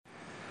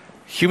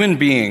Human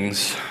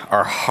beings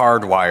are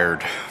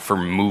hardwired for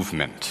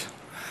movement.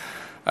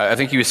 I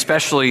think you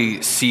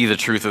especially see the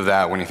truth of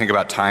that when you think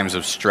about times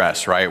of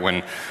stress, right?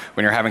 When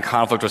you're having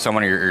conflict with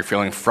someone or you're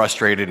feeling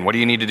frustrated, and what do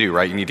you need to do,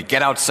 right? You need to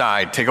get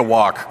outside, take a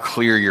walk,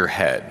 clear your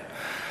head.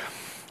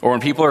 Or when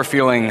people are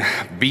feeling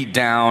beat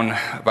down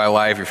by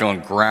life, you're feeling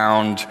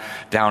ground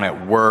down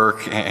at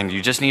work, and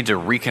you just need to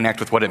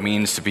reconnect with what it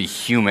means to be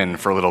human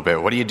for a little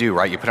bit. What do,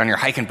 right? You put on your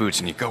hiking boots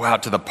and you go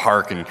out to the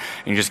park and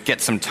you just get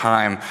some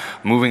time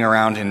moving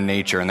around in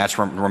nature, and that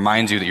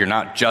reminds you that you're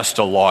not just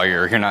a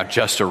lawyer, you're not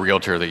just a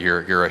realtor, that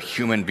you're a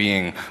human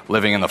being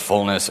living in the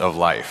fullness of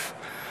life.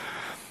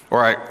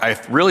 Or I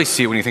really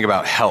see it when you think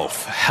about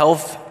health.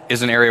 Health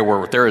is an area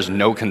where there is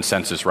no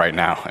consensus right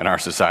now in our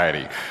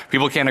society.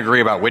 People can't agree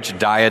about which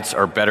diets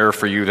are better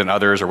for you than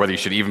others, or whether you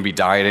should even be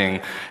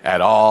dieting at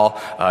all.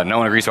 No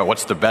one agrees about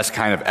what's the best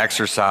kind of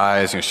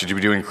exercise. Should you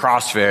be doing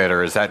CrossFit,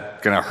 or is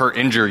that going to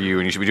injure you,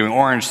 and you should be doing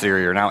Orange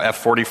Theory, or now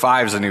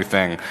F45 is a new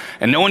thing.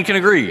 And no one can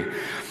agree.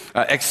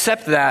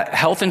 Except that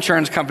health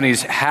insurance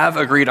companies have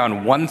agreed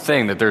on one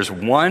thing, that there's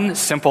one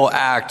simple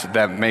act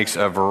that makes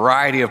a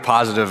variety of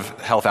positive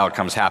health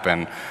outcomes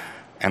happen,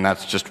 and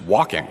that's just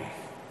walking.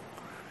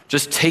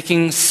 Just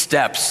taking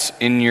steps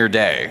in your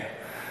day.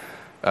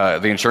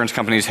 The insurance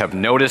companies have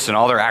noticed in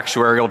all their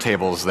actuarial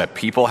tables that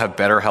people have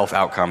better health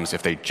outcomes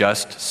if they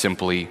just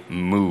simply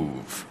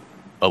move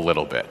a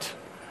little bit.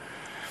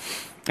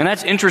 And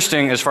that's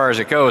interesting as far as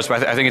it goes,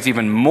 but I think it's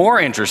even more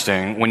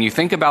interesting when you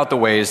think about the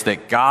ways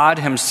that God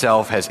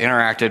himself has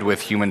interacted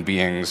with human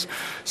beings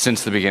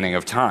since the beginning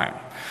of time.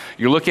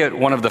 You look at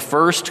one of the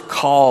first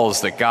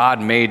calls that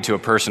God made to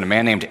a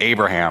man named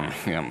Abraham,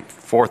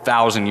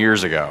 4,000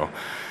 years ago.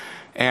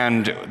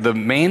 And the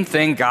main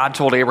thing God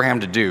told Abraham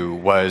to do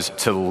was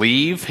to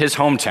leave his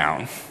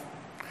hometown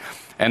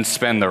and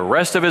spend the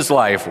rest of his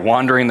life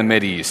wandering the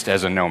Mideast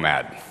as a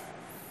nomad.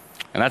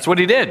 And that's what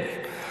he did.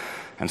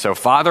 And so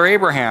Father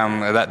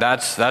Abraham,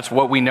 that's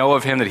what we know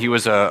of him, that he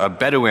was a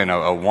Bedouin,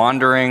 a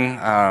wandering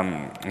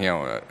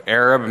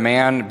Arab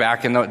man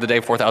back in the day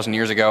 4,000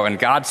 years ago. And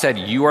God said,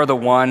 you are the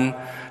one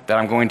that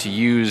I'm going to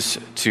use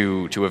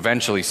to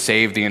eventually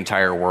save the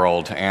entire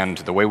world. And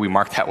the way we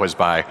marked that was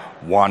by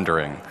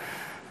wandering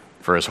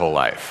for his whole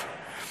life.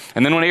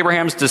 And then when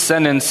Abraham's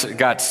descendants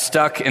got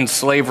stuck in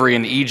slavery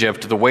in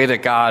Egypt, the way that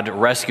God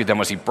rescued them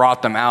was he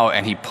brought them out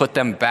and he put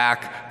them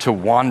back to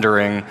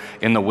wandering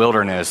in the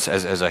wilderness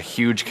as a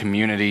huge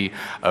community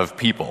of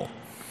people.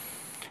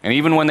 And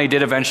even when they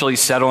did eventually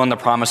settle in the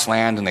promised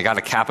land and they got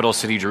a capital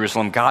city,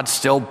 Jerusalem, God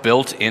still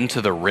built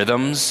into the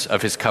rhythms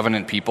of his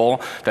covenant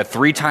people that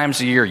 3 times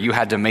a year you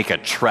had to make a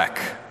trek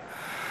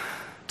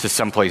to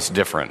someplace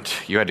different.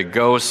 You had to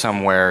go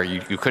somewhere.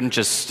 You couldn't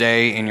just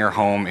stay in your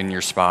home, in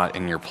your spot,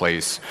 in your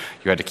place.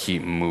 You had to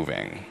keep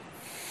moving.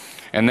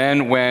 And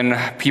then when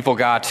people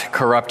got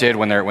corrupted,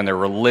 when their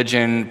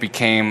religion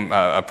became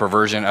a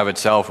perversion of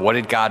itself, what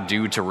did God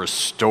do to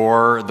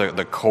restore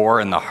the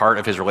core and the heart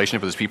of his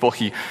relationship with his people?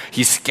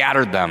 He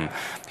scattered them.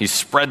 He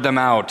spread them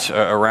out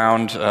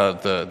around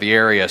the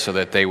area so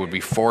that they would be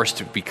forced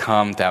to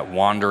become that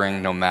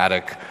wandering,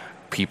 nomadic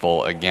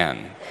people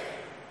again.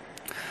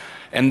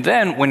 And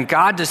then when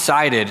God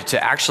decided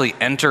to actually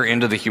enter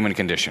into the human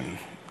condition,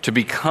 to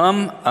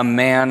become a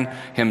man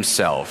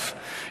himself,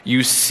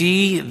 you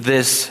see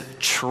this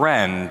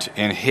trend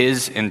in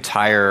his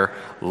entire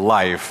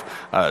life,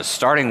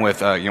 starting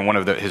with one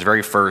of his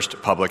very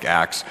first public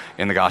acts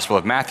in the Gospel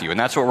of Matthew. And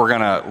that's what we're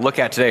going to look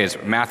at today, is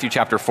Matthew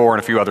chapter 4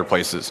 and a few other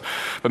places.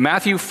 But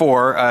Matthew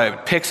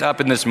 4 picks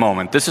up in this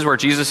moment. This is where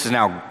Jesus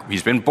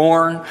he's been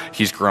born,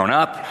 he's grown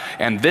up,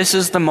 and this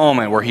is the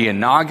moment where he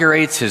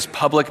inaugurates his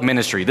public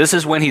ministry. This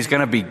is when he's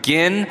going to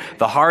begin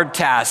the hard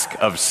task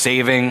of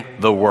saving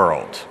the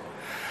world.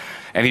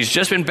 And he's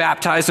just been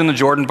baptized in the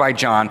Jordan by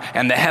John,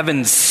 and the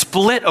heavens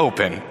split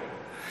open,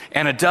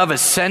 and a dove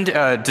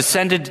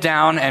descended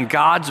down, and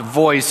God's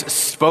voice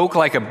spoke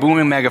like a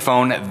booming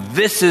megaphone,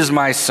 "This is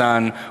my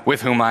son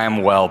with whom I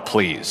am well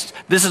pleased."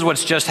 This is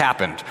what's just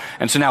happened.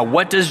 And so now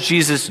what does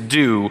Jesus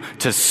do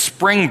to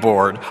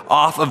springboard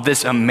off of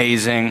this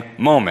amazing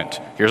moment?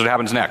 Here's what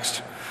happens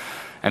next.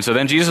 And so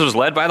then Jesus was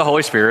led by the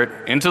Holy Spirit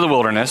into the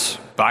wilderness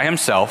by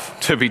himself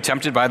to be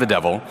tempted by the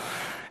devil.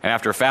 And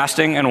after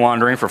fasting and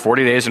wandering for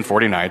 40 days and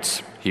 40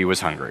 nights, he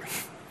was hungry.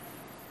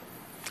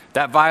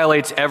 That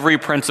violates every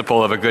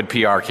principle of a good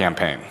PR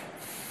campaign.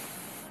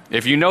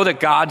 If you know that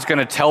God's going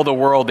to tell the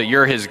world that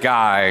you're his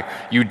guy,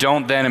 you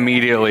don't then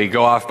immediately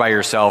go off by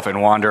yourself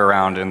and wander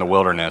around in the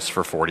wilderness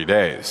for 40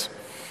 days.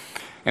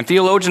 And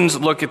theologians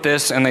look at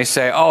this and they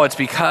say, it's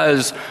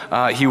because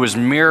he was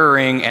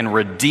mirroring and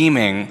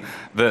redeeming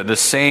The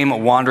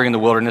same wandering in the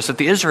wilderness that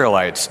the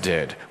Israelites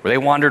did, where they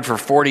wandered for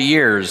 40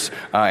 years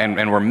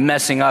and were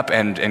messing up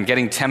and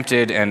getting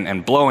tempted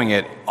and blowing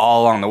it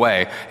all along the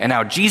way. And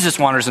now Jesus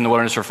wanders in the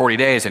wilderness for 40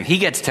 days and he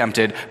gets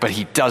tempted, but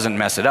he doesn't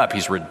mess it up.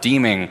 He's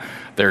redeeming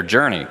their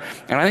journey.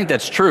 And I think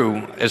that's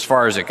true as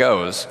far as it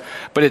goes.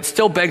 But it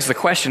still begs the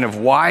question of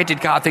why did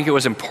God think it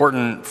was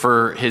important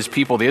for his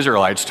people, the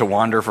Israelites, to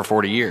wander for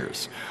 40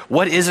 years?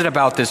 What is it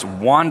about this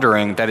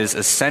wandering that is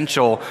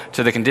essential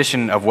to the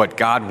condition of what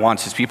God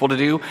wants his people to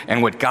do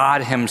and what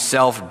God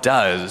himself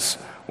does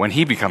when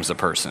he becomes a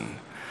person?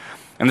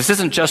 And this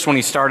isn't just when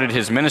he started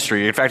his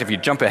ministry. In fact, if you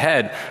jump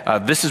ahead,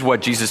 this is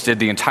what Jesus did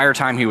the entire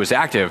time he was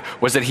active,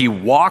 was that he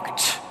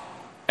walked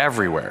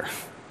everywhere.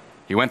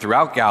 He went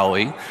throughout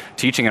Galilee,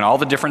 teaching in all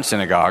the different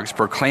synagogues,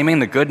 proclaiming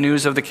the good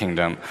news of the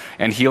kingdom,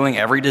 and healing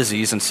every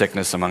disease and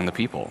sickness among the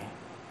people.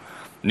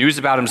 News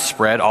about him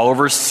spread all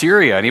over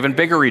Syria, an even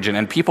bigger region,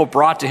 and people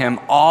brought to him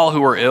all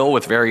who were ill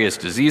with various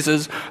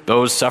diseases,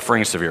 those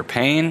suffering severe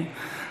pain,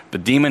 the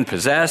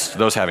demon-possessed,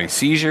 those having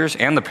seizures,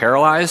 and the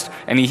paralyzed,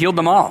 and he healed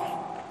them all.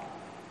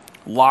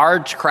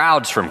 Large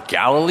crowds from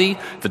Galilee,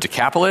 the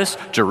Decapolis,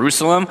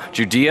 Jerusalem,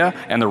 Judea,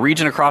 and the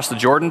region across the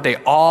Jordan, they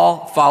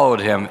all followed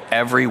him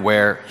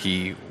everywhere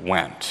he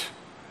went.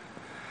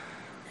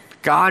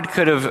 God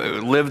could have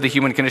lived the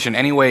human condition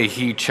any way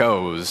he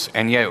chose,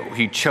 and yet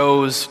he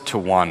chose to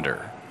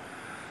wander.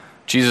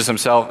 Jesus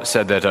himself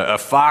said that a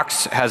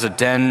fox has a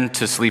den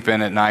to sleep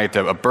in at night,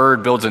 a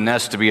bird builds a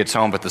nest to be its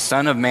home, but the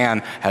Son of Man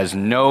has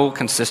no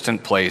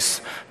consistent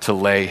place to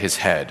lay his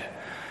head.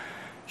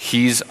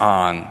 He's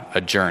on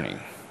a journey.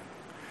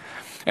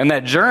 And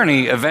that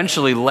journey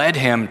eventually led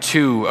him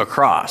to a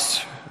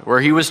cross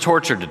where he was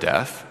tortured to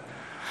death.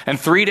 And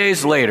 3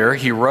 days later,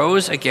 he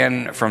rose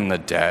again from the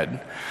dead.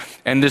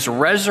 And this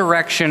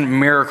resurrection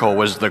miracle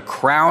was the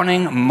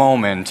crowning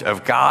moment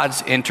of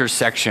God's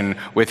intersection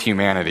with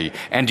humanity.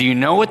 And do you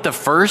know what the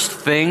first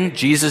thing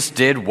Jesus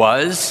did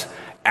was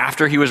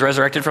after he was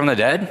resurrected from the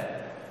dead?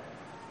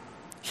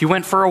 He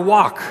went for a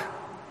walk.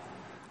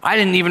 I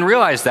didn't even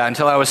realize that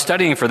until I was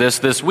studying for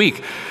this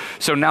week.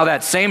 So now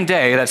that same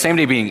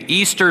day being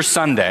Easter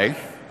Sunday,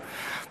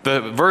 the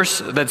verse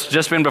that's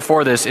just been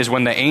before this is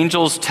when the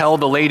angels tell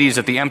the ladies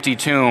at the empty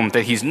tomb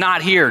that he's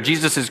not here,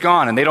 Jesus is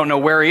gone, and they don't know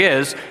where he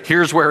is.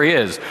 Here's where he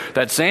is.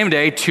 That same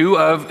day, 2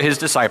 of his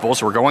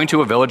disciples were going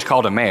to a village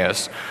called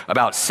Emmaus,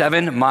 about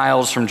 7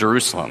 miles from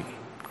Jerusalem.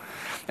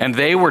 And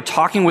they were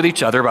talking with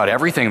each other about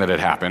everything that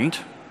had happened.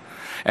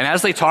 And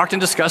as they talked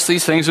and discussed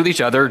these things with each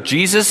other,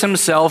 Jesus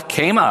himself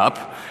came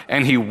up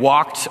and he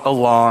walked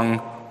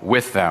along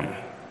with them.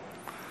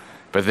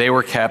 But they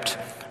were kept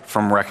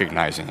from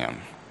recognizing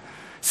him.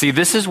 See,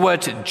 this is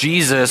what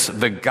Jesus,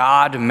 the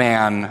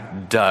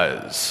God-man,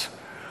 does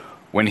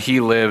when he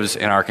lives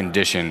in our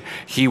condition.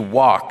 He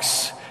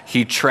walks,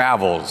 he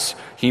travels,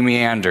 he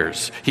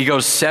meanders. He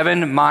goes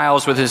 7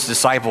 miles with his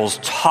disciples,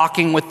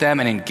 talking with them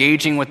and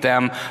engaging with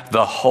them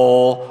the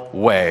whole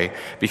way,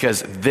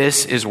 because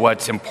this is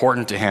what's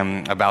important to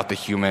him about the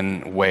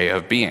human way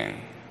of being.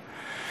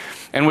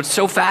 And what's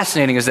so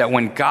fascinating is that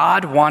when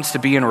God wants to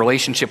be in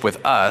relationship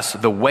with us,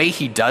 the way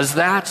he does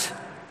that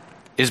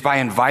is by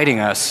inviting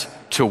us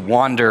to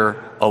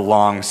wander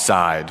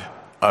alongside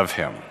of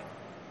him.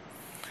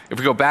 If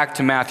we go back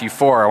to Matthew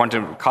 4, I want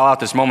to call out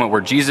this moment where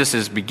Jesus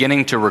is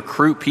beginning to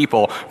recruit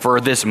people for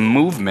this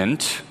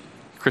movement.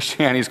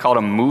 Christianity is called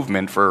a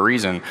movement for a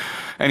reason.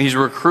 And he's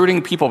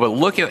recruiting people, but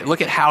look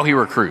at how he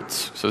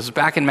recruits. So this is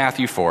back in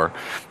Matthew 4.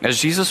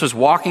 As Jesus was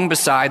walking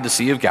beside the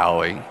Sea of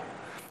Galilee,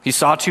 he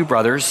saw 2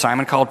 brothers,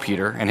 Simon called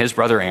Peter and his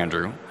brother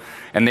Andrew,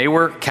 and they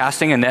were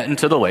casting a net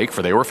into the lake,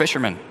 for they were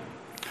fishermen.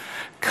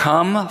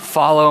 "Come,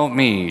 follow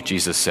me,"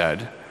 Jesus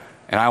said,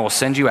 "and I will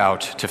send you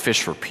out to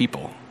fish for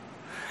people."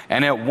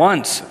 And at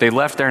once they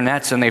left their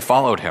nets and they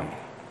followed him.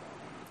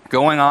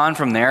 Going on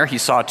from there, he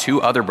saw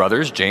 2 other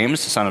brothers,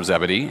 James, son of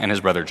Zebedee, and his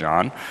brother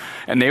John,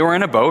 and they were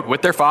in a boat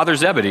with their father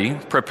Zebedee,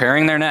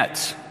 preparing their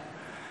nets.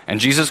 And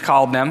Jesus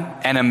called them,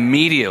 and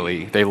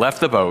immediately they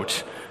left the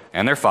boat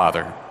and their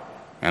father,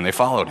 and they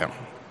followed him.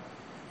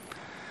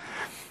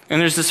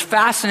 And there's this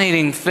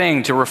fascinating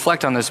thing to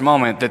reflect on this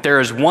moment, that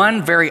there is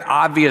one very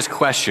obvious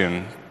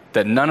question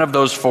that none of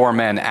those 4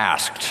 men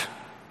asked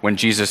when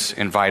Jesus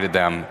invited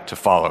them to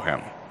follow him.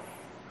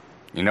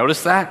 You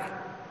notice that?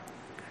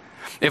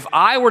 If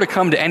I were to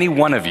come to any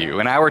one of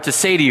you and I were to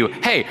say to you,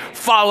 "Hey,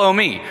 follow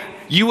me,"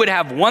 you would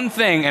have one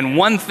thing and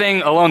one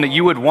thing alone that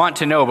you would want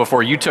to know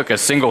before you took a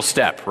single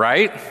step,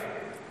 right?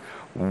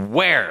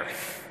 Where?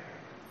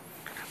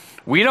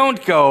 We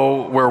don't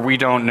go where we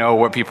don't know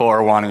what people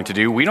are wanting to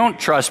do. We don't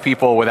trust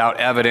people without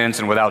evidence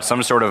and without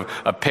some sort of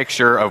a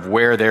picture of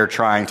where they're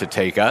trying to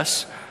take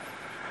us.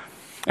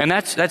 And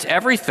that's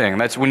everything.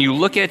 That's when you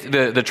look at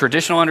the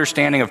traditional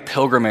understanding of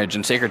pilgrimage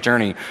and sacred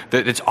journey,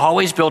 that it's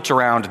always built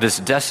around this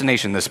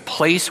destination, this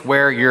place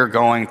where you're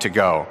going to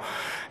go.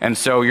 And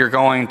so you're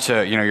going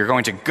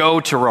to go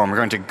to Rome, you're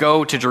going to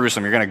go to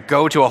Jerusalem, you're going to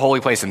go to a holy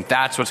place, and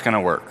that's what's going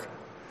to work.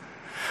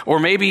 Or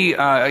maybe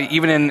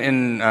even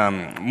in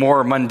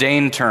more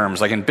mundane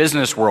terms, like in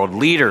business world,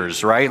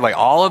 leaders, right? Like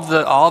all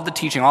of the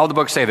teaching, all of the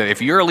books say that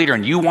if you're a leader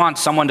and you want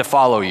someone to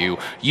follow you,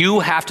 you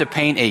have to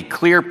paint a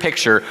clear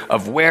picture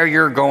of where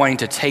you're going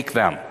to take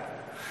them.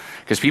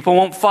 Because people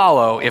won't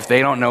follow if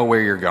they don't know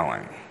where you're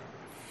going.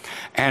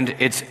 And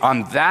it's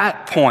on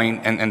that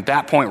point, and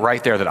that point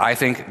right there, that I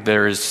think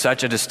there is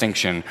such a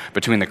distinction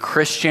between the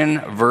Christian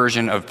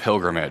version of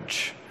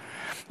pilgrimage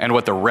and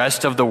what the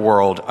rest of the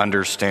world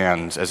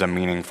understands as a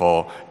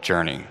meaningful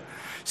journey.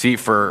 See,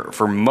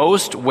 for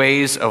most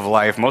ways of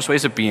life, most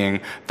ways of being,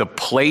 the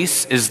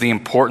place is the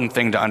important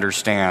thing to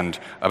understand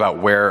about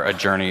where a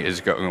journey is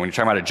going. When you're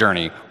talking about a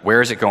journey,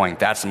 where is it going?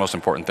 That's the most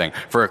important thing.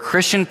 For a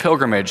Christian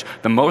pilgrimage,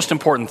 the most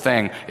important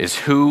thing is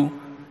who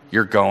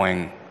you're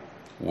going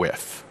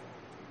with.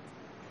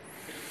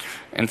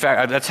 In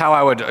fact, that's how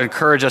I would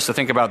encourage us to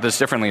think about this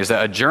differently, is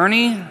that a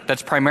journey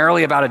that's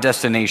primarily about a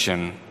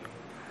destination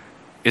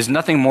is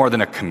nothing more than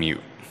a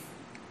commute.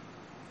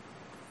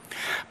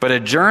 But a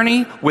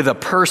journey with a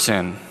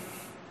person,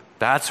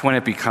 that's when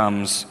it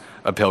becomes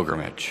a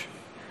pilgrimage.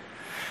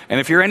 And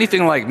if you're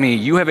anything like me,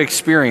 you have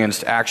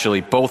experienced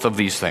actually both of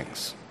these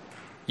things.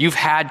 You've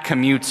had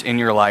commutes in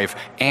your life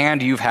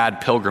and you've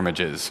had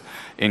pilgrimages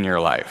in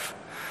your life.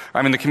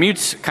 I mean, the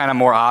commute's kind of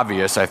more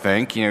obvious, I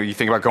think. You know, you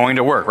think about going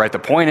to work, right? The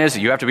point is that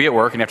you have to be at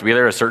work and you have to be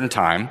there at a certain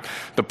time.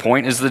 The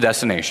point is the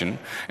destination.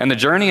 And the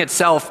journey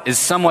itself is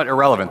somewhat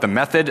irrelevant. The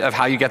method of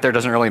how you get there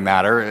doesn't really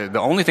matter. The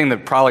only thing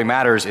that probably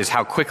matters is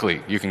how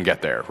quickly you can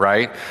get there,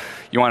 right?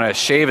 You want to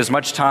shave as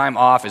much time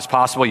off as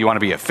possible. You want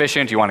to be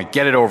efficient. You want to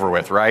get it over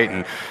with,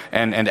 right?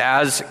 And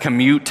as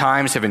commute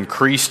times have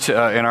increased in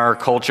our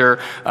culture,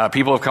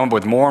 people have come up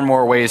with more and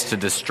more ways to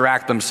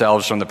distract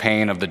themselves from the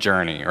pain of the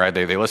journey, right?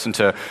 They listen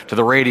to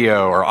the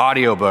radio or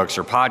audiobooks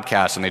or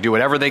podcasts, and they do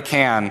whatever they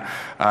can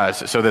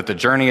so that the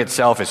journey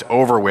itself is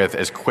over with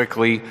as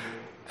quickly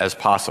as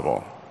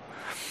possible.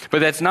 But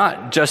that's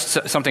not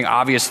just something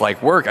obvious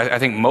like work. I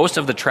think most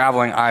of the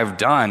traveling I've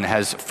done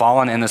has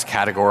fallen in this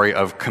category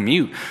of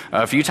commute.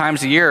 A few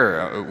times a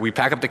year, we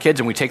pack up the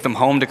kids and we take them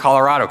home to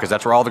Colorado because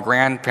that's where all the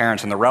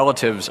grandparents and the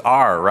relatives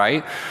are,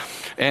 right?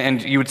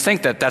 And you would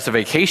think that that's a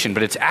vacation,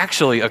 but it's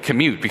actually a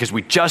commute because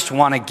we just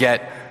want to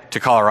get to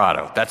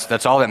Colorado.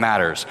 That's all that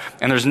matters.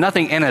 And there's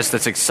nothing in us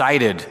that's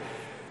excited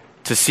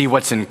to see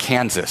what's in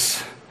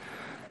Kansas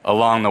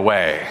along the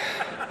way.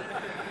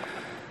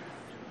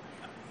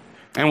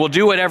 And we'll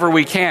do whatever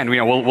we can. You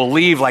know, we'll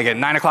leave like at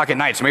 9 o'clock at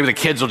night, so maybe the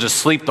kids will just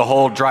sleep the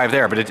whole drive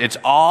there. But it's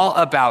all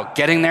about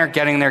getting there,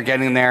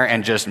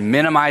 and just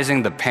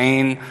minimizing the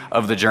pain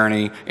of the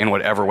journey in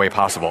whatever way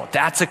possible.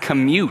 That's a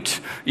commute,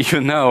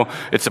 even though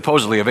it's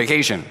supposedly a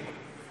vacation.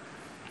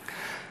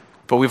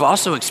 But we've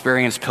also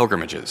experienced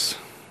pilgrimages.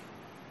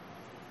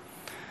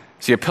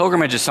 See, a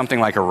pilgrimage is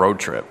something like a road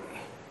trip,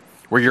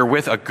 where you're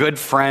with a good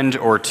friend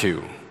or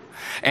two.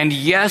 And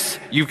yes,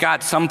 you've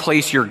got some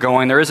place you're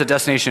going. There is a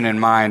destination in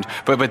mind,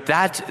 but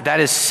that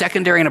is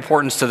secondary in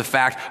importance to the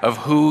fact of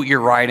who you're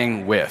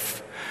riding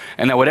with.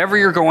 And that whatever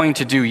you're going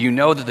to do, you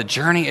know that the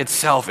journey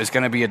itself is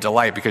going to be a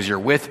delight because you're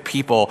with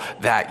people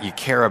that you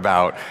care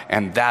about,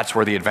 and that's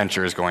where the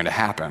adventure is going to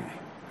happen.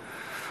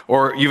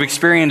 Or you've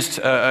experienced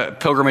a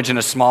pilgrimage in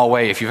a small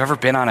way if you've ever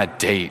been on a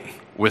date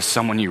with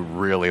someone you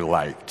really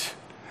liked.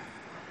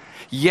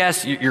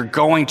 Yes, you're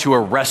going to a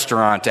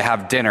restaurant to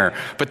have dinner,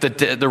 but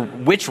the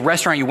which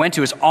restaurant you went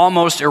to is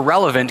almost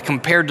irrelevant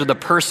compared to the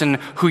person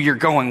who you're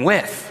going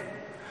with.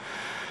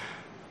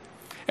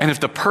 And if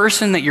the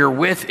person that you're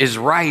with is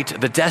right,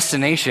 the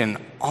destination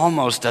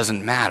almost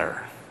doesn't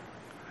matter.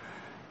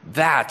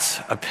 That's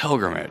a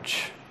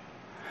pilgrimage.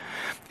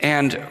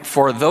 And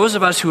for those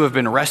of us who have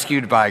been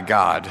rescued by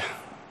God,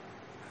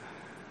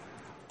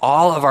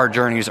 all of our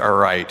journeys are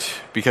right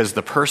because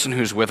the person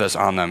who's with us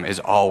on them is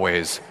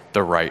always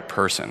the right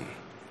person.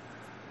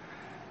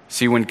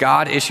 See, when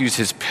God issues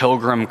his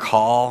pilgrim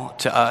call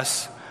to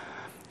us,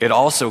 it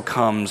also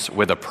comes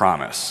with a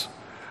promise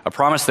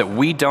that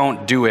we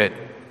don't do it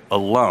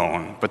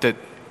alone, but that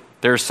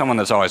there's someone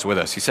that's always with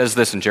us. He says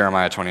this in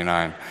Jeremiah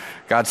 29.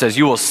 God says,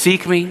 "You will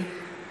seek me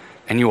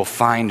and you will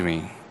find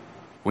me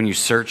when you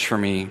search for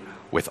me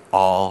with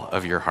all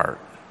of your heart."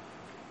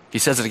 He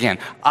says it again,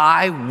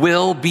 "I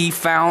will be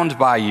found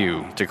by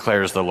you,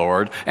 declares the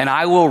Lord, and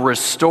I will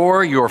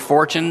restore your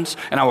fortunes,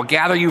 and I will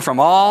gather you from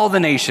all the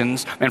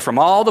nations and from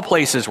all the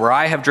places where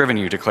I have driven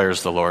you,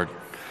 declares the Lord.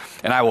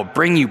 And I will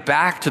bring you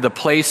back to the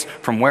place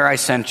from where I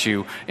sent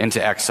you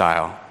into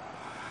exile.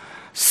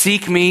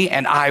 Seek me,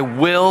 and I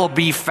will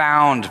be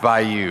found by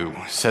you,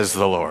 says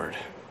the Lord."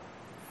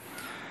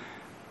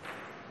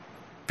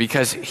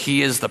 Because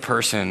he is the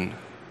person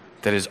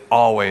that is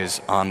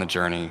always on the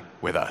journey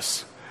with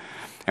us.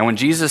 And when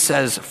Jesus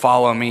says,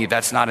 "Follow me,"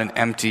 that's not an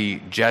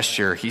empty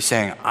gesture. He's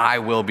saying, I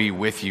will be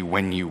with you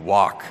when you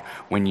walk,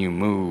 when you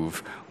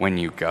move, when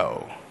you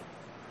go.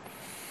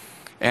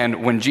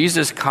 And when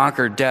Jesus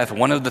conquered death,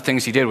 one of the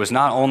things he did was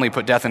not only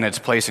put death in its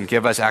place and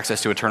give us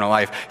access to eternal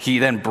life, he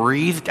then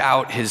breathed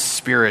out his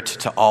spirit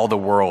to all the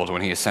world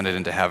when he ascended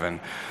into heaven.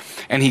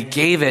 And he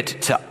gave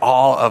it to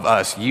all of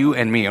us, you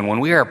and me. And when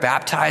we are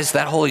baptized,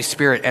 that Holy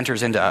Spirit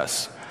enters into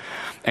us.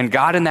 And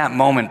God in that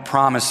moment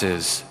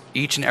promises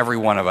each and every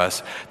one of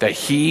us that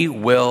he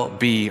will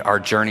be our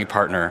journey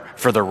partner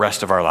for the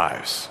rest of our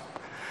lives.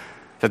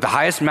 That the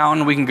highest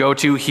mountain we can go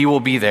to, he will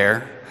be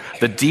there.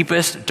 The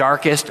deepest,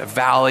 darkest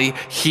valley,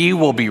 he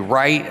will be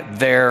right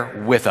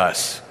there with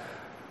us,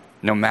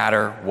 no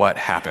matter what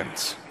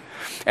happens.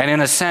 And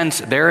in a sense,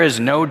 there is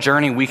no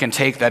journey we can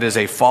take that is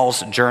a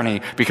false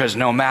journey, because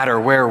no matter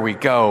where we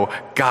go,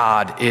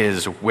 God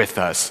is with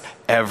us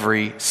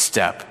every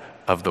step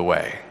of the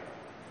way.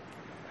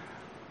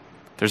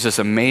 There's this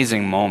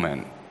amazing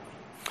moment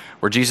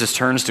where Jesus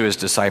turns to his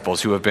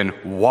disciples who have been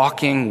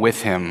walking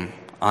with him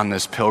on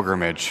this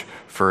pilgrimage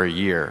for a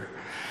year.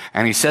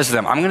 And he says to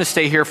them, I'm going to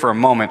stay here for a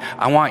moment.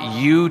 I want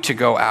you to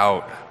go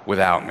out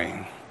without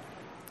me.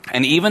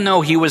 And even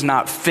though he was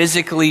not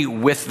physically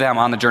with them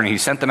on the journey, he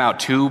sent them out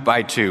 2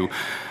 by 2,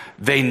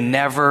 they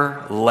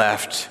never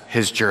left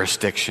his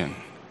jurisdiction.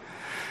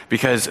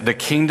 Because the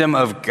kingdom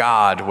of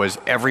God was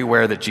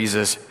everywhere that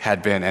Jesus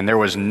had been. And there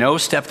was no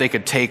step they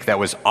could take that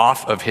was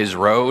off of his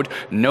road,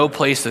 no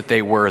place that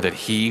they were that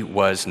he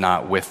was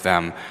not with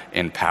them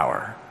in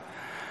power.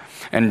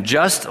 And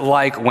just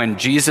like when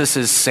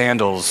Jesus'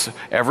 sandals,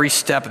 every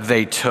step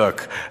they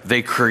took,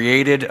 they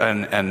created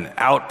an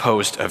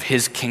outpost of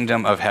his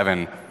kingdom of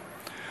heaven.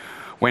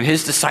 When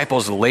his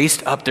disciples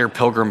laced up their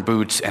pilgrim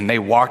boots and they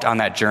walked on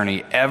that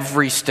journey,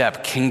 every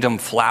step kingdom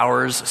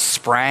flowers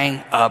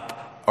sprang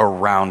up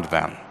around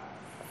them.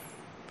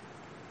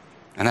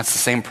 And that's the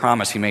same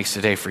promise he makes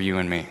today for you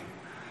and me.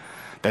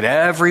 That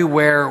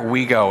everywhere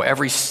we go,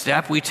 every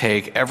step we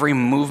take, every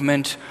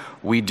movement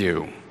we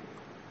do,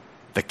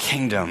 the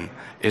kingdom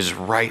is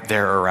right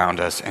there around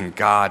us, and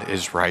God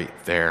is right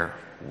there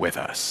with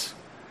us.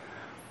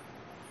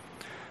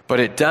 But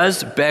it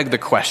does beg the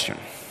question,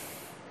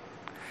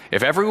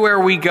 if everywhere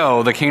we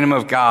go, the kingdom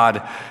of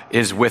God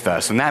is with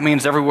us, and that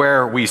means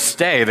everywhere we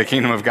stay, the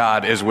kingdom of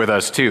God is with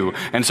us too.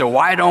 And so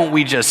why don't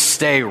we just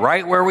stay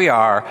right where we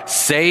are,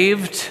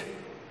 saved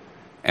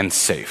and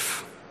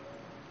safe?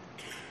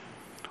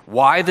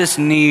 Why this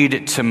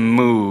need to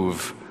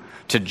move,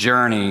 to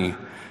journey,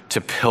 to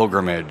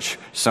pilgrimage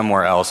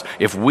somewhere else?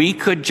 If we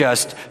could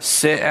just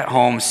sit at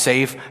home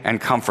safe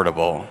and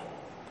comfortable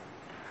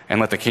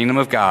and let the kingdom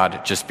of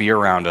God just be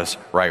around us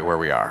right where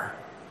we are.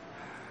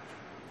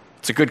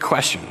 It's a good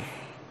question.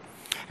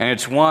 And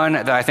it's one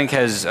that I think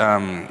has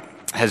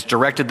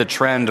directed the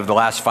trend of the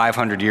last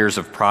 500 years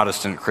of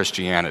Protestant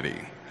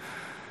Christianity.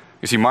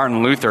 You see,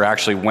 Martin Luther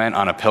actually went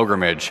on a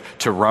pilgrimage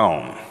to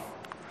Rome.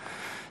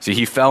 See,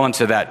 he fell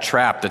into that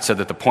trap that said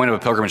that the point of a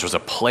pilgrimage was a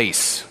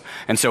place.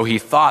 And so he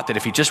thought that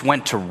if he just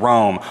went to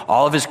Rome,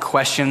 all of his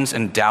questions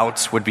and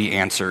doubts would be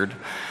answered.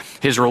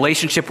 His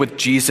relationship with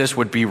Jesus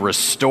would be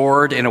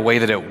restored in a way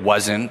that it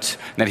wasn't,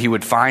 and that he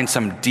would find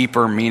some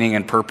deeper meaning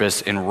and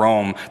purpose in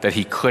Rome that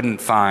he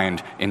couldn't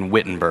find in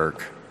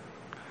Wittenberg.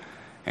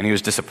 And he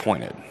was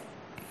disappointed.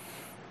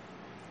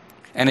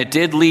 And it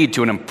did lead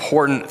to an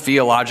important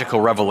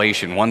theological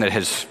revelation, one that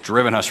has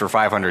driven us for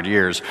 500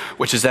 years,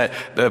 which is that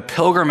the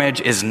pilgrimage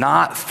is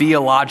not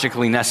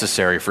theologically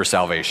necessary for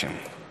salvation.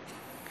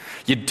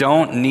 You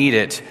don't need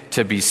it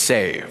to be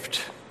saved.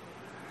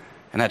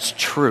 And that's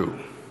true.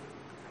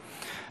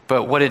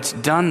 But what it's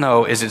done,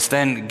 though, is it's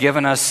then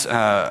given us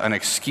an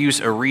excuse,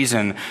 a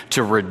reason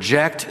to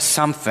reject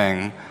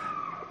something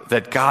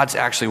that God's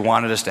actually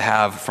wanted us to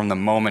have from the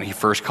moment he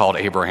first called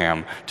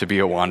Abraham to be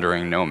a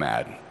wandering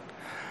nomad.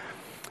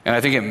 And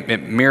I think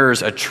it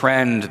mirrors a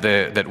trend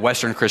that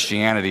Western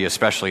Christianity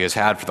especially has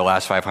had for the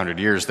last 500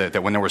 years,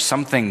 that when there was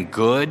something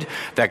good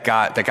that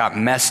got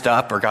messed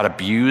up or got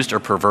abused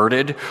or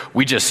perverted,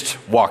 we just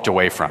walked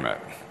away from it.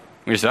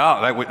 We said,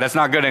 that's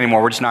not good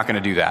anymore, we're just not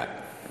going to do that.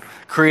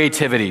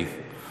 Creativity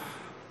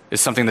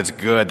is something that's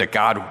good, that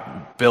God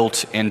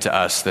built into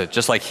us, that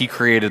just like he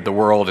created the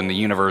world and the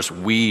universe,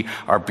 we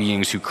are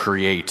beings who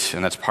create,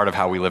 and that's part of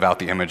how we live out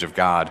the image of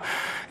God.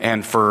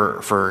 And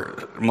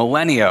for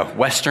millennia,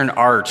 Western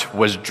art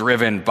was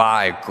driven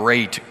by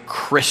great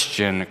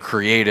Christian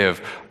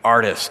creative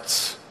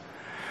artists.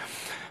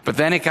 But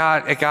then it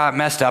got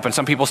messed up, and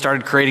some people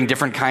started creating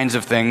different kinds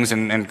of things,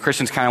 and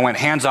Christians kind of went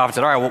hands off and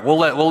said, all right,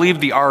 we'll leave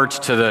the art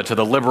to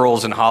the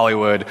liberals in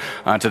Hollywood,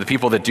 to the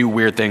people that do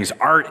weird things.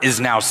 Art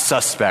is now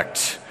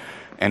suspect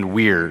and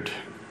weird.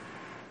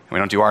 We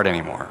don't do art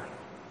anymore.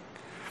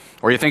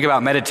 Or you think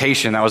about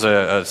meditation. That was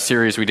a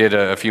series we did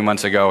a few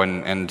months ago,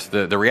 and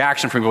the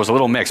reaction from people was a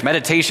little mixed.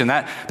 Meditation,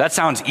 that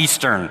sounds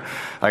Eastern.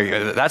 Like,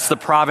 that's the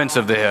province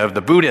of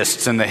the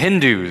Buddhists and the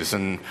Hindus,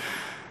 and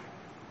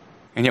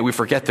yet we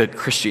forget that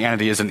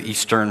Christianity is an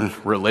Eastern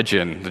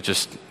religion that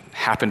just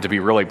happened to be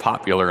really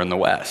popular in the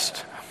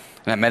West.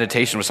 And that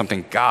meditation was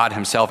something God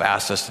himself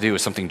asked us to do. It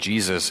was something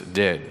Jesus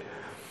did.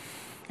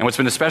 And what's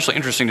been especially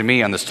interesting to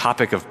me on this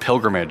topic of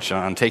pilgrimage,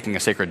 on taking a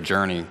sacred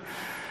journey,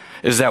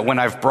 is that when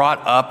I've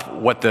brought up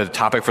what the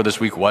topic for this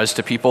week was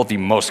to people, the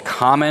most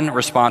common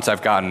response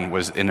I've gotten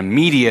was an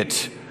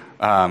immediate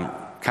kind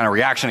of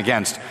reaction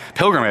against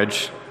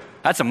pilgrimage.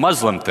 That's a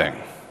Muslim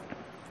thing.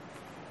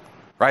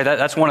 right?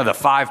 That's one of the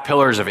 5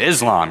 pillars of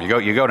Islam.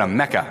 You go to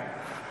Mecca.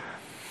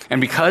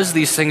 And because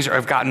these things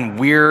have gotten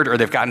weird or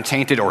they've gotten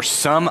tainted or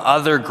some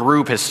other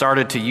group has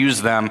started to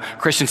use them,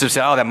 Christians have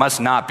said, oh, that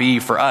must not be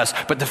for us.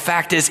 But the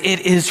fact is, it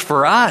is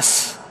for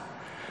us.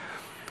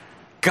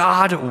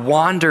 God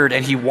wandered,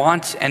 and he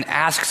wants and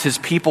asks his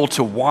people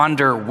to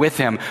wander with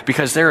him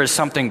because there is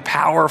something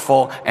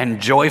powerful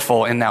and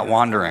joyful in that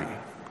wandering.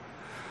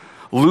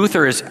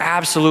 Luther is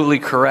absolutely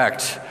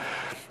correct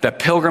that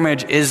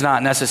pilgrimage is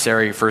not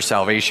necessary for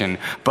salvation,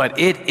 but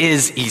it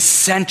is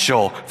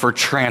essential for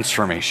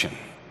transformation.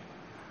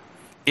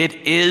 It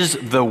is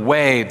the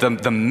way,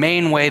 the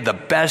main way, the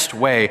best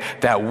way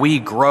that we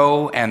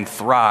grow and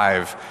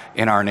thrive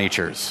in our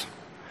natures.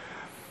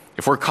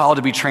 If we're called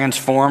to be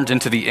transformed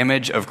into the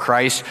image of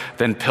Christ,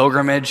 then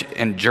pilgrimage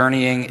and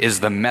journeying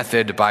is the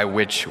method by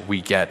which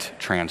we get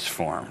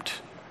transformed.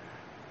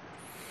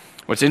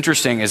 What's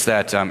interesting is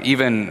that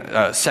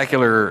even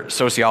secular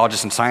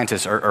sociologists and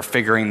scientists are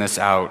figuring this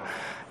out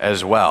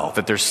as well,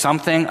 that there's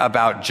something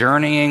about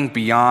journeying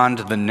beyond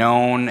the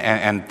known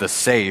and the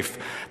safe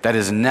that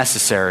is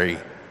necessary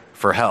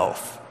for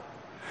health.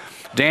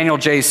 Daniel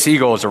J.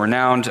 Siegel is a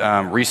renowned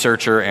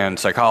researcher and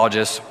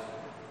psychologist,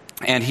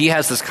 and he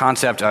has this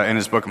concept in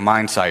his book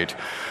Mindsight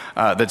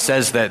that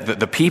says that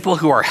the people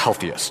who are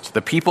healthiest,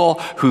 the people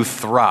who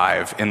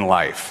thrive in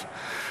life,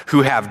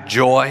 who have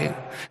joy,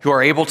 who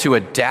are able to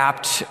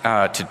adapt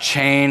to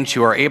change,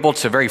 who are able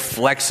to very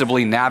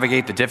flexibly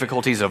navigate the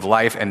difficulties of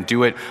life and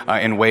do it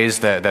in ways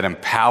that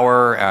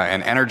empower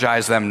and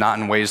energize them, not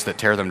in ways that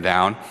tear them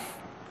down.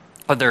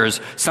 But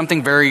there's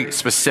something very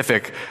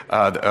specific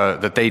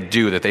that they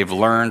do, that they've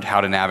learned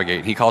how to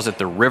navigate. He calls it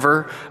the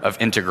river of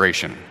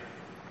integration.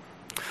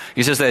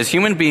 He says that as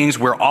human beings,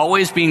 we're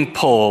always being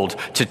pulled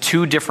to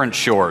 2 different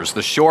shores,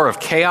 the shore of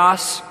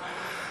chaos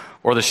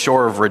or the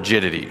shore of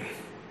rigidity.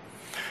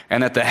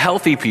 And that the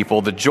healthy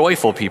people, the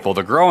joyful people,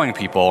 the growing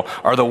people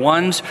are the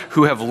ones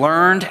who have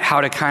learned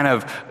how to kind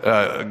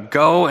of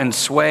go and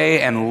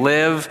sway and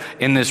live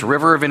in this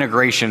river of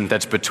integration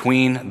that's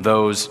between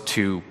those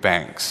 2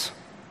 banks.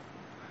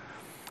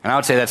 And I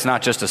would say that's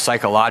not just a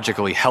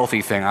psychologically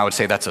healthy thing, I would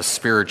say that's a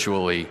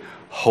spiritually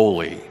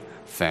holy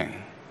thing.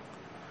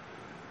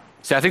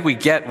 See, I think we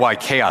get why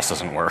chaos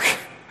doesn't work.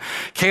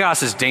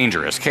 Chaos is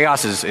dangerous.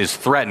 Chaos is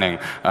threatening.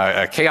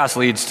 Chaos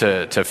leads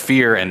to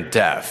fear and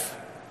death.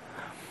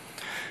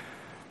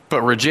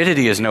 But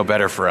rigidity is no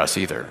better for us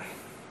either.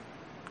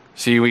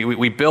 See,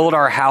 we build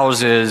our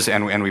houses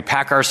and we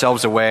pack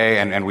ourselves away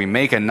and we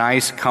make a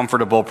nice,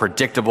 comfortable,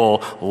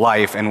 predictable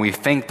life and we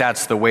think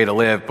that's the way to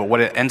live. But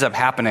what it ends up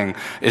happening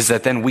is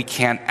that then we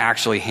can't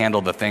actually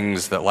handle the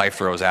things that life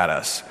throws at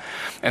us.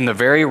 And the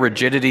very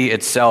rigidity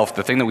itself,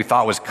 the thing that we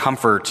thought was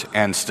comfort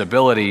and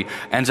stability,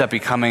 ends up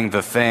becoming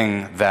the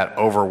thing that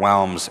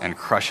overwhelms and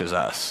crushes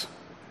us.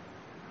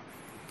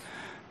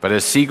 But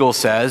as Siegel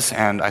says,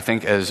 and I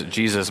think as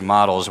Jesus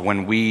models,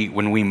 when we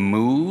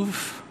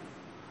move,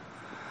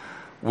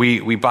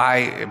 we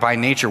by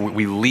nature,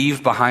 we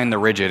leave behind the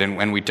rigid, and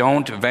when we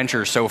don't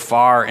venture so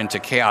far into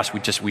chaos,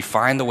 we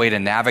find the way to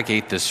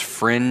navigate this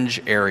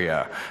fringe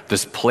area,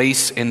 this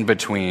place in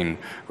between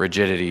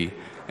rigidity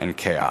and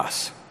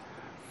chaos.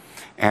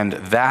 And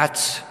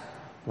that's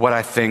what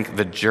I think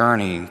the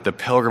journey, the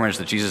pilgrimage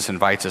that Jesus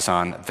invites us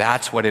on,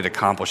 that's what it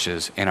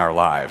accomplishes in our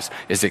lives,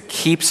 is it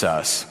keeps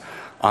us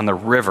on the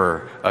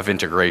river of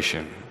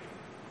integration.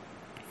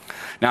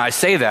 Now, I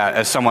say that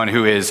as someone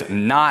who is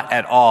not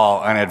at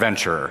all an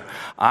adventurer.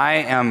 I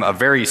am a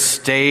very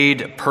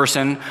staid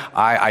person.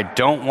 I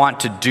don't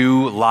want to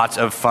do lots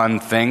of fun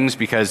things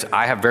because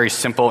I have very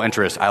simple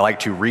interests. I like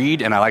to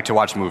read and I like to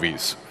watch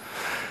movies.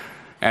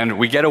 And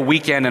we get a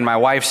weekend and my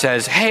wife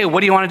says, hey,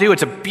 what do you want to do?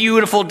 It's a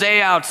beautiful day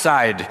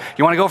outside.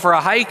 You want to go for a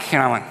hike?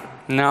 And I'm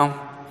like, no.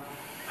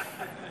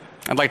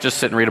 I'd like to just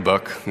sit and read a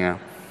book,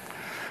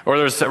 Or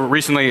there's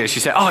recently, she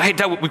said, oh, hey,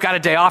 Doug, we've got a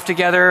day off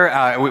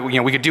together.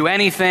 We could do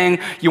anything.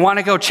 You want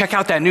to go check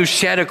out that new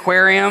Shed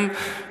aquarium?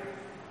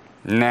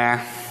 Nah,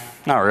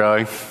 not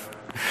really.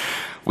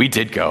 We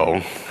did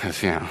go,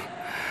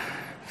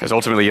 because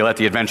ultimately you let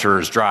the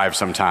adventurers drive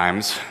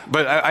sometimes.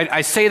 But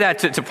I say that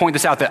to point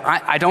this out, that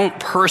I don't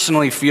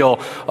personally feel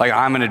like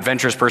I'm an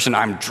adventurous person.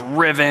 I'm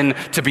driven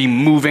to be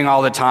moving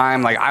all the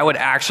time. Like I would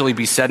actually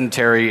be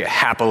sedentary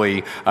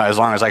happily as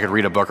long as I could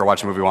read a book or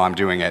watch a movie while I'm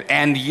doing it.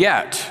 And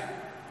yet,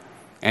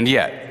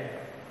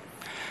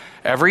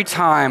 every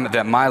time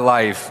that my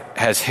life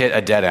has hit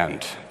a dead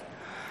end,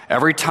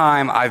 every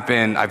time I've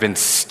been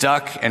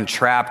stuck and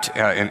trapped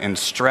in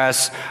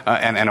stress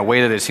and a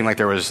way that it seemed like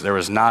there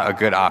was not a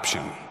good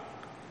option,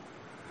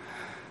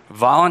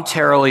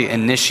 voluntarily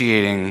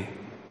initiating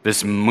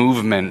this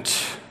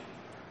movement,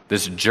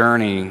 this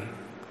journey,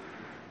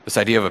 this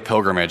idea of a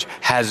pilgrimage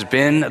has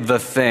been the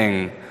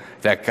thing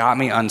that got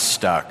me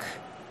unstuck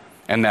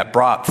and that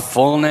brought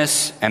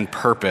fullness and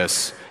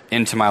purpose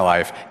into my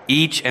life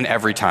each and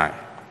every time.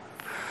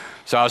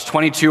 So I was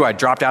 22, I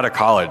dropped out of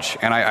college,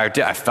 and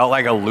I felt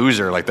like a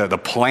loser. Like the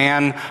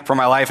plan for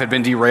my life had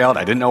been derailed.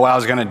 I didn't know what I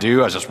was going to do.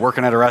 I was just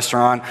working at a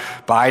restaurant,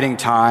 biding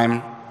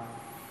time.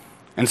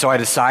 And so I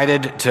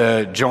decided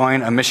to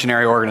join a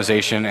missionary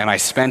organization, and I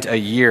spent a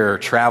year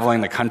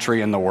traveling the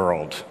country and the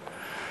world.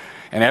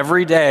 And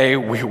every day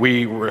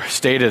we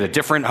stayed at a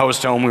different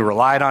host home. We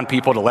relied on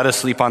people to let us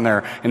sleep in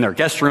their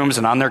guest rooms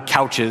and on their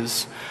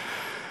couches.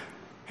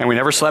 And we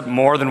never slept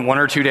more than 1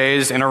 or 2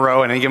 days in a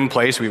row in any given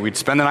place. We'd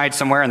spend the night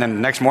somewhere, and then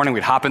the next morning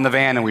we'd hop in the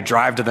van and we'd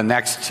drive to the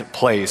next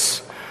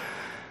place.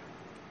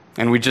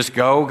 And we'd just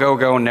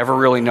go, never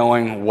really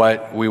knowing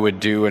what we would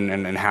do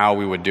and how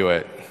we would do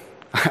it.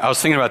 I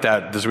was thinking about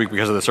that this week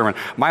because of the sermon.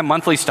 My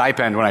monthly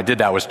stipend when I did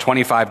that was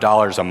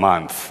 $25 a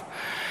month.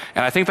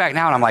 And I think back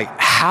now and I'm like,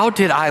 how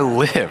did I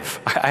live?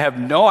 I have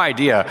no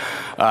idea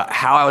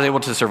how I was able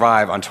to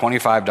survive on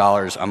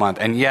 $25 a month.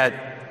 And yet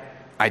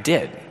I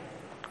did.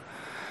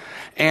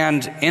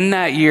 And in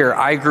that year,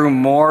 I grew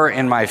more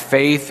in my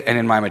faith and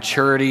in my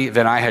maturity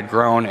than I had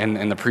grown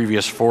in the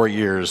previous 4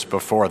 years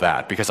before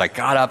that, because I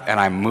got up and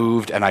I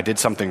moved and I did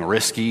something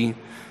risky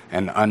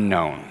and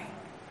unknown.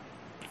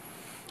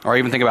 Or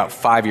even think about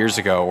 5 years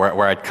ago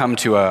where I'd come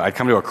to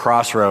a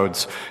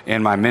crossroads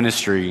in my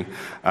ministry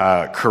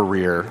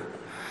career.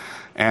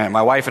 And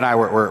my wife and I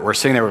were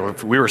sitting there,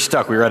 we were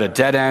stuck. We were at a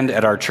dead end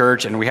at our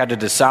church, and we had to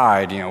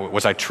decide,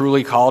 was I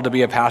truly called to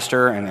be a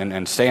pastor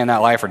and stay in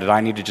that life, or did I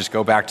need to just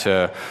go back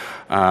to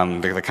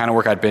the kind of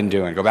work I'd been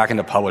doing, go back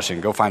into publishing,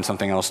 go find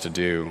something else to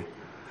do?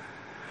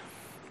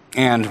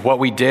 And what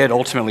we did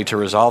ultimately to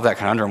resolve that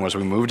conundrum was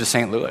we moved to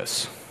St.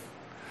 Louis.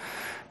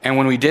 And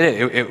when we did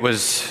it,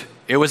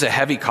 it was a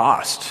heavy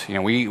cost.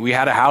 We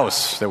had a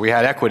house that we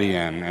had equity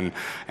in,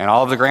 and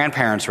all of the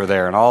grandparents were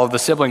there, and all of the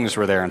siblings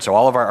were there, and so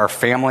all of our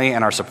family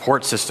and our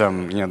support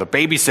system, the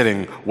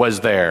babysitting was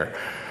there.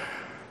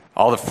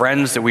 All the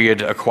friends that we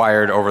had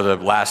acquired over the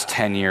last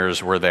 10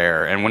 years were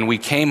there. And when we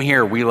came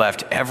here, we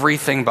left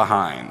everything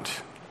behind.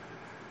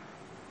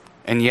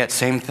 And yet,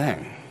 same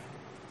thing.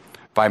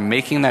 By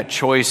making that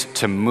choice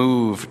to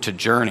move, to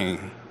journey,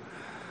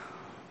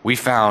 we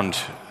found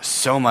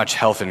so much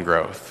health and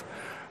growth.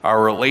 Our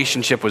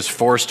relationship was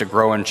forced to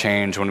grow and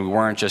change when we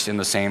weren't just in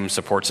the same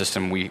support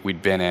system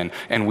we'd been in.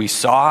 And we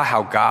saw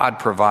how God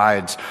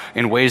provides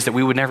in ways that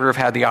we would never have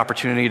had the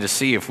opportunity to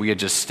see if we had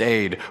just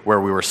stayed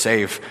where we were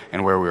safe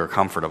and where we were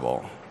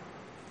comfortable.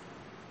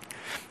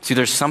 See,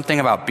 there's something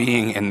about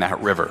being in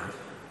that river.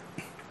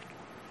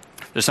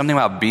 There's something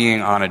about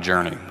being on a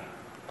journey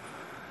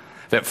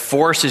that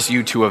forces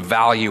you to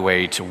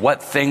evaluate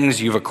what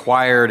things you've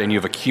acquired and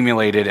you've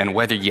accumulated and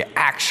whether you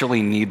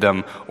actually need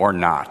them or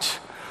not.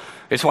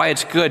 It's why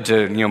it's good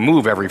to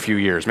move every few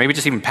years. Maybe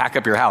just even pack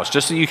up your house,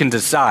 just so you can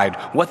decide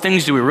what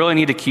things do we really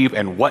need to keep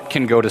and what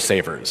can go to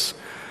savers.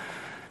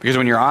 Because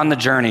when you're on the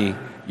journey,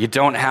 you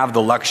don't have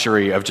the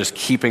luxury of just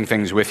keeping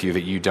things with you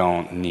that you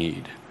don't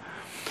need.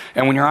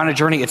 And when you're on a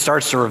journey, it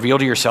starts to reveal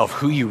to yourself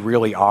who you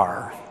really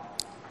are.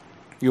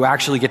 You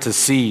actually get to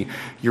see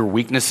your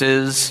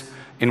weaknesses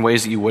in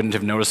ways that you wouldn't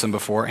have noticed them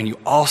before, and you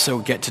also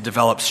get to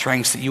develop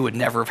strengths that you would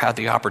never have had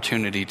the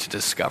opportunity to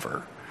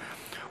discover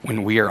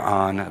when we are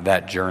on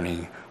that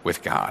journey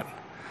with God.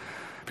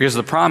 Because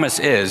the promise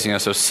is,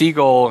 so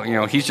Siegel,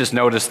 he's just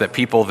noticed that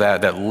people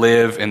that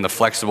live in the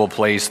flexible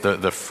place,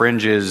 the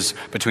fringes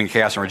between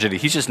chaos and rigidity,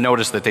 he's just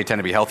noticed that they tend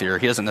to be healthier.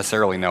 He doesn't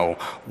necessarily know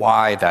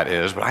why that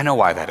is, but I know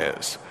why that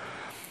is.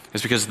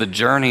 It's because the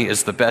journey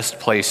is the best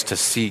place to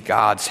see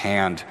God's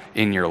hand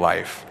in your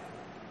life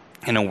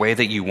in a way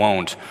that you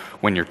won't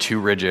when you're too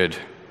rigid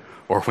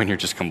or when you're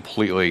just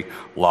completely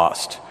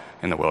lost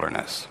in the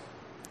wilderness.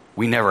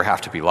 We never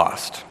have to be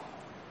lost.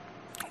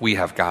 We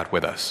have God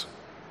with us.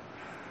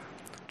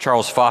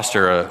 Charles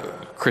Foster, a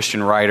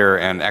Christian writer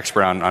and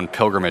expert on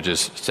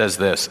pilgrimages, says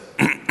this.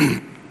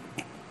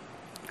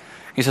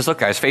 He says, look,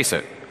 guys, face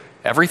it.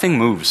 Everything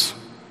moves.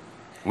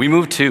 We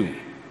move too,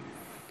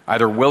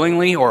 either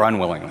willingly or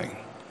unwillingly.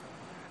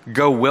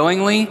 Go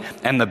willingly,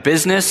 and the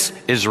business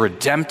is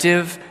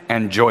redemptive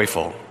and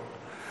joyful.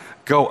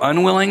 Go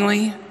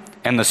unwillingly,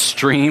 and the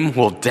stream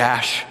will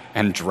dash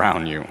and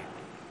drown you.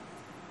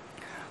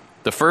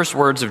 The first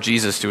words of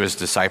Jesus to his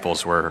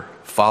disciples were,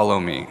 "Follow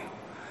me."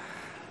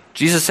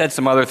 Jesus said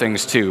some other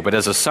things too, but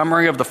as a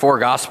summary of the four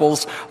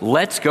Gospels,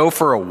 "Let's go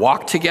for a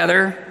walk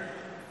together"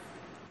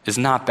 is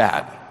not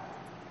bad.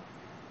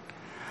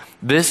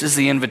 This is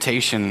the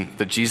invitation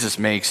that Jesus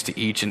makes to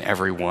each and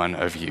every one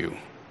of you.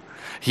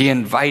 He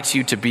invites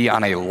you to be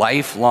on a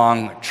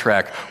lifelong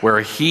trek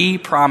where he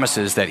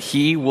promises that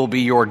he will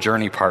be your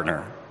journey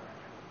partner,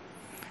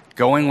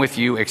 going with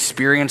you,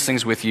 experience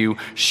things with you,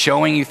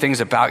 showing you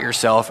things about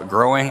yourself,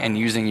 growing and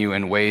using you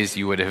in ways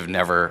you would have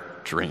never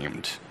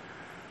dreamed.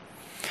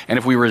 And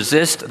if we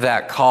resist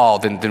that call,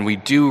 then we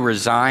do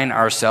resign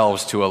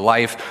ourselves to a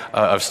life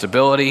of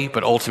stability,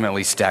 but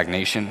ultimately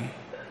stagnation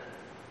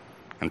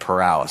and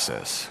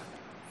paralysis.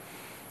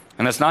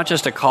 And that's not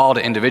just a call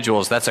to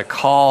individuals, that's a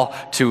call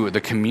to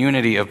the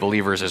community of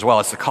believers as well.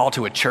 It's the call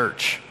to a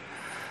church.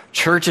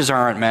 Churches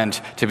aren't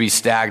meant to be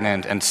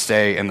stagnant and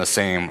stay in the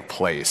same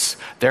place.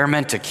 They're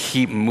meant to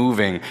keep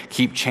moving,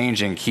 keep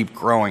changing, keep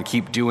growing,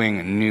 keep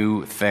doing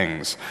new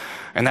things.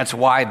 And that's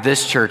why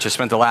this church has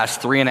spent the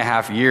last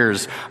 3.5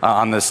 years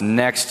on this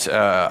next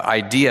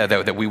idea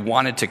that we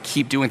wanted to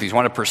keep doing things. We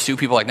wanted to pursue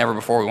people like never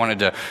before. We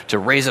wanted to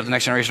raise up the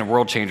next generation of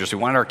world changers. We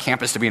wanted our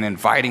campus to be an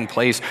inviting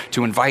place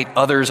to invite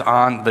others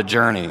on the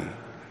journey.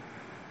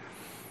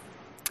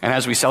 And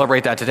as we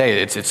celebrate that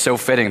today, it's so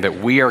fitting that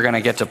we are going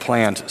to get to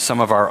plant some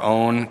of our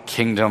own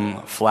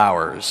kingdom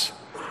flowers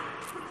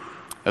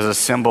as a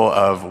symbol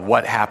of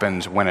what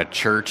happens when a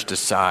church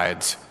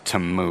decides to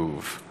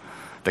move.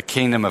 The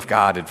kingdom of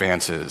God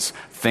advances,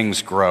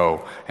 things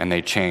grow, and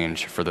they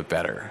change for the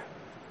better.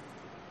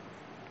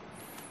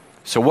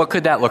 So what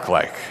could that look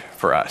like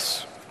for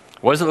us?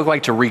 What does it look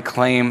like to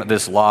reclaim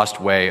this lost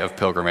way of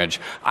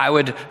pilgrimage? I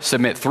would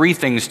submit 3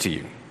 things to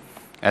you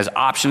as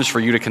options for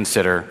you to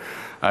consider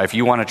if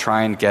you want to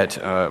try and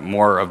get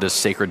more of this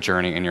sacred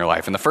journey in your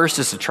life. And the first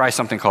is to try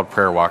something called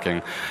prayer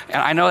walking. And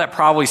I know that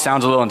probably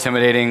sounds a little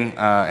intimidating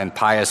and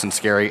pious and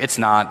scary. It's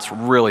not. It's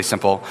really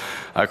simple.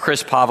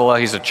 Chris Pavla,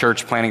 he's a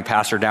church planting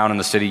pastor down in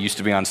the city, used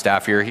to be on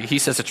staff here. He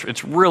says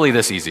it's really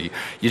this easy.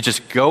 You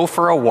just go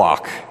for a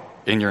walk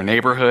in your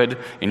neighborhood,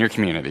 in your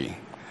community.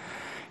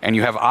 And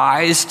you have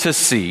eyes to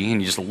see,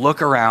 and you just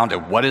look around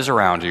at what is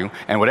around you,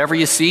 and whatever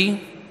you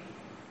see,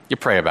 you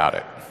pray about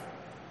it.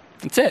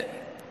 That's it.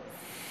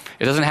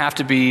 It doesn't have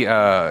to be,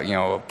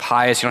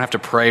 pious. You don't have to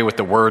pray with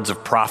the words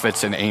of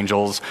prophets and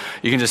angels.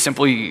 You can just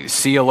simply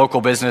see a local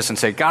business and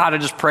say, God, I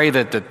just pray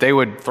that they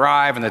would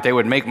thrive and that they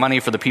would make money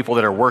for the people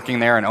that are working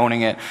there and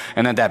owning it,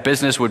 and that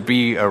business would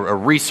be a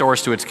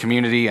resource to its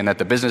community, and that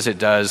the business it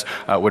does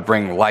would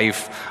bring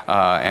life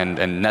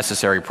and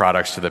necessary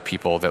products to the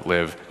people that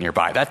live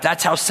nearby.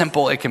 That's how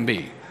simple it can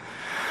be.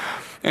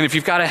 And if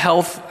you've got a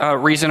health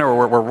reason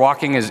or where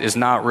walking is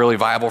not really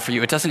viable for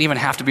you, it doesn't even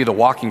have to be the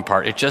walking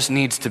part. It just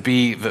needs to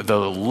be the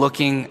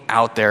looking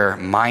out there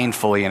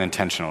mindfully and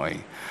intentionally.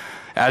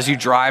 As you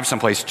drive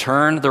someplace,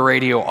 turn the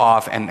radio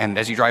off, and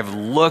as you drive,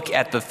 look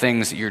at the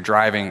things that you're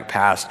driving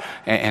past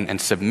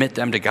and submit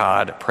them to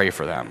God, pray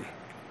for them.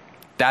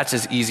 That's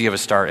as easy of a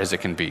start as it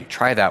can be.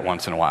 Try that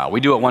once in a while.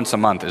 We do it once a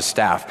month as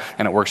staff,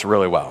 and it works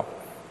really well.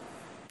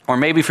 Or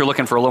maybe if you're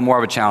looking for a little more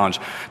of a challenge,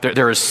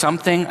 there is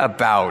something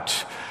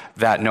about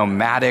that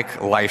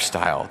nomadic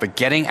lifestyle, the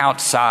getting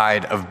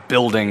outside of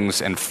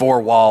buildings and 4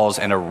 walls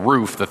and a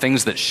roof, the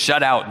things that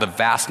shut out the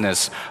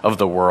vastness of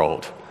the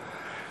world.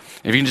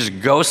 If you can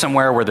just go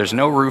somewhere where there's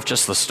no roof,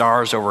 just the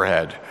stars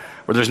overhead,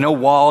 where there's no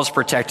walls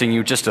protecting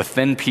you, just a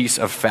thin piece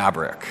of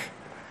fabric,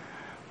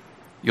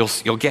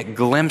 you'll get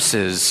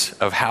glimpses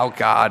of how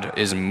God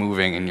is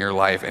moving in your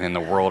life and in the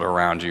world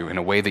around you in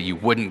a way that you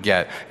wouldn't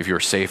get if you were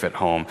safe at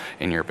home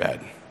in your bed.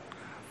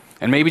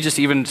 And maybe just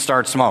even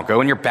start small.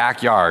 Go in your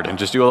backyard and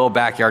just do a little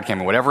backyard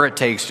camping, whatever it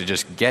takes to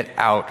just get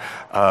out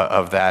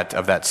of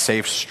that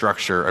safe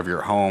structure of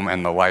your home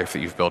and the life that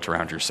you've built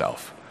around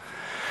yourself.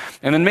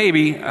 And then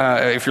maybe,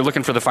 if you're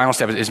looking for the final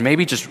step, is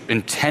maybe just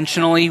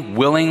intentionally,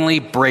 willingly,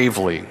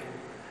 bravely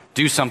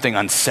do something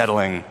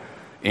unsettling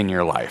in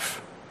your life.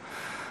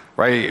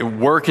 Right?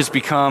 Work has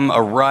become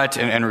a rut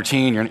and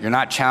routine. You're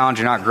not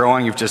challenged. You're not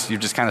growing. You've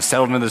just kind of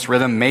settled into this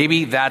rhythm.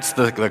 Maybe that's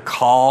the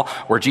call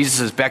where Jesus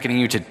is beckoning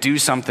you to do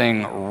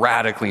something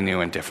radically new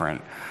and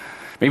different.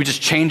 Maybe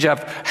just change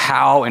up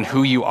how and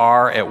who you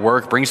are at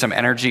work. Bring some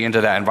energy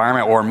into that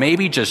environment. Or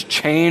maybe just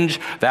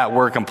change that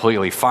work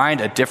completely.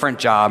 Find a different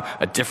job,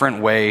 a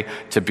different way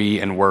to be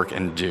and work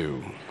and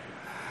do.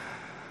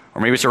 Or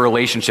maybe it's a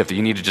relationship that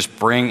you need to just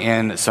bring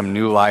in some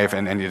new life,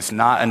 and it's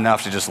not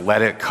enough to just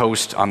let it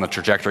coast on the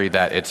trajectory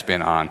that it's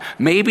been on.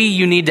 Maybe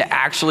you need to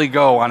actually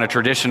go on a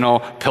traditional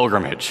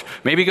pilgrimage.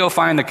 Maybe go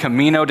find the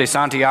Camino de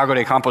Santiago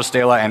de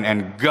Compostela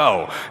and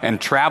go and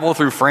travel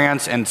through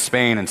France and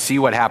Spain and see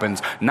what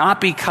happens.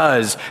 Not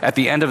because at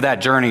the end of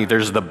that journey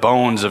there's the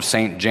bones of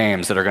St.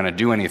 James that are going to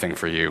do anything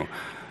for you,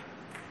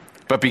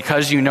 but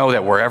because you know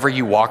that wherever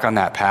you walk on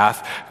that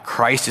path,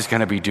 Christ is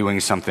going to be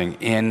doing something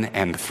in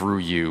and through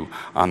you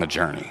on the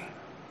journey.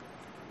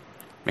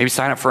 Maybe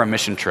sign up for a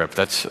mission trip.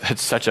 That's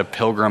such a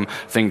pilgrim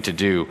thing to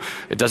do.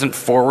 It doesn't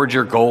forward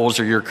your goals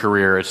or your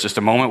career. It's just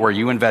a moment where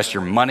you invest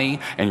your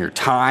money and your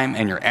time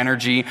and your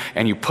energy,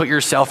 and you put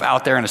yourself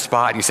out there in a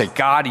spot and you say,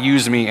 God,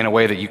 use me in a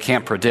way that you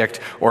can't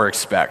predict or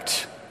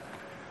expect.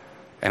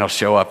 And it'll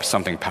show up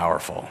something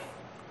powerful.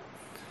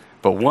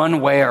 But one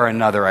way or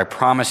another, I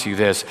promise you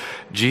this,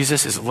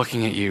 Jesus is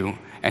looking at you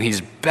and he's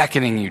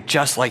beckoning you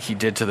just like he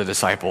did to the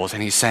disciples,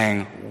 and he's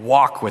saying,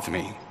 walk with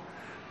me.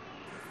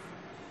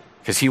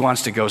 Because he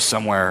wants to go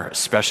somewhere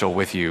special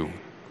with you.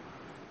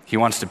 He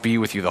wants to be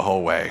with you the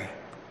whole way.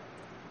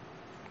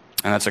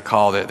 And that's a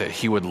call that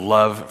he would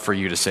love for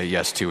you to say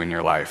yes to in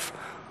your life,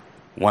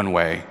 one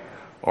way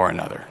or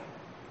another.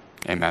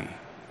 Amen.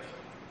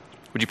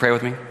 Would you pray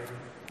with me?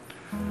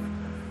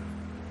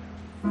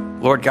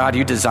 Lord God,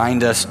 you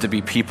designed us to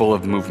be people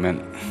of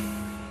movement.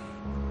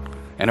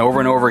 And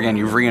over again,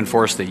 you've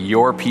reinforced that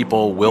your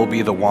people will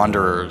be the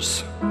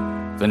wanderers,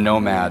 the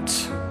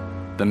nomads,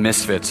 the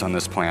misfits on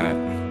this planet.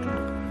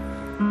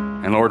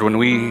 And Lord, when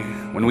we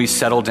when we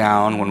settle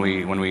down, when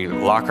we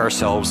lock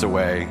ourselves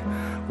away,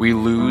 we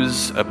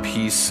lose a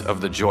piece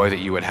of the joy that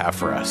you would have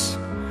for us.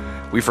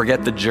 We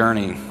forget the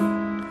journey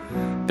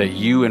that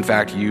you, in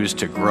fact, used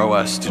to grow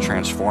us, to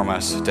transform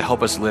us, to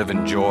help us live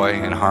in joy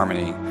and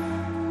harmony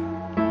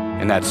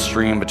in that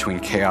stream between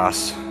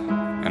chaos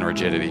and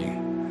rigidity.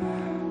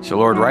 So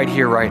Lord, right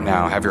here, right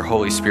now, have your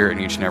Holy Spirit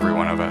in each and every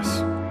one of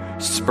us.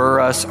 Spur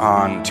us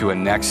on to a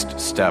next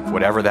step,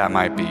 whatever that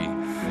might be.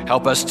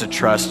 Help us to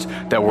trust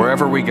that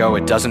wherever we go,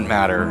 it doesn't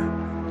matter,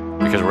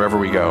 because wherever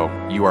we go,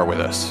 you are with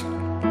us.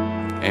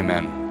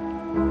 Amen.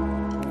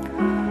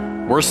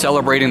 We're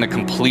celebrating the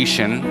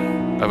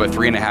completion of a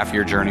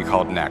 3.5-year journey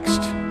called Next,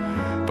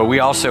 but we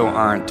also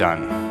aren't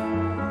done.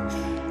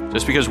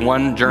 Just because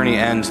one journey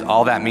ends,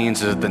 all that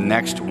means is that the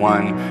next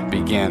one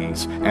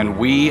begins. And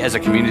we as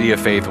a community of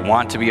faith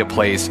want to be a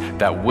place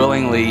that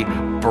willingly,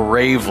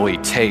 bravely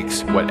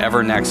takes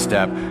whatever next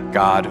step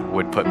God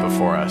would put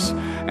before us.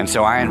 And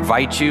so I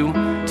invite you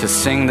to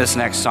sing this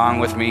next song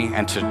with me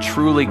and to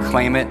truly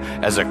claim it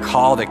as a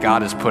call that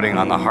God is putting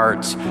on the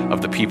hearts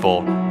of the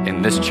people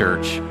in this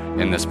church,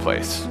 in this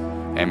place.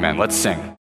 Amen. Let's sing.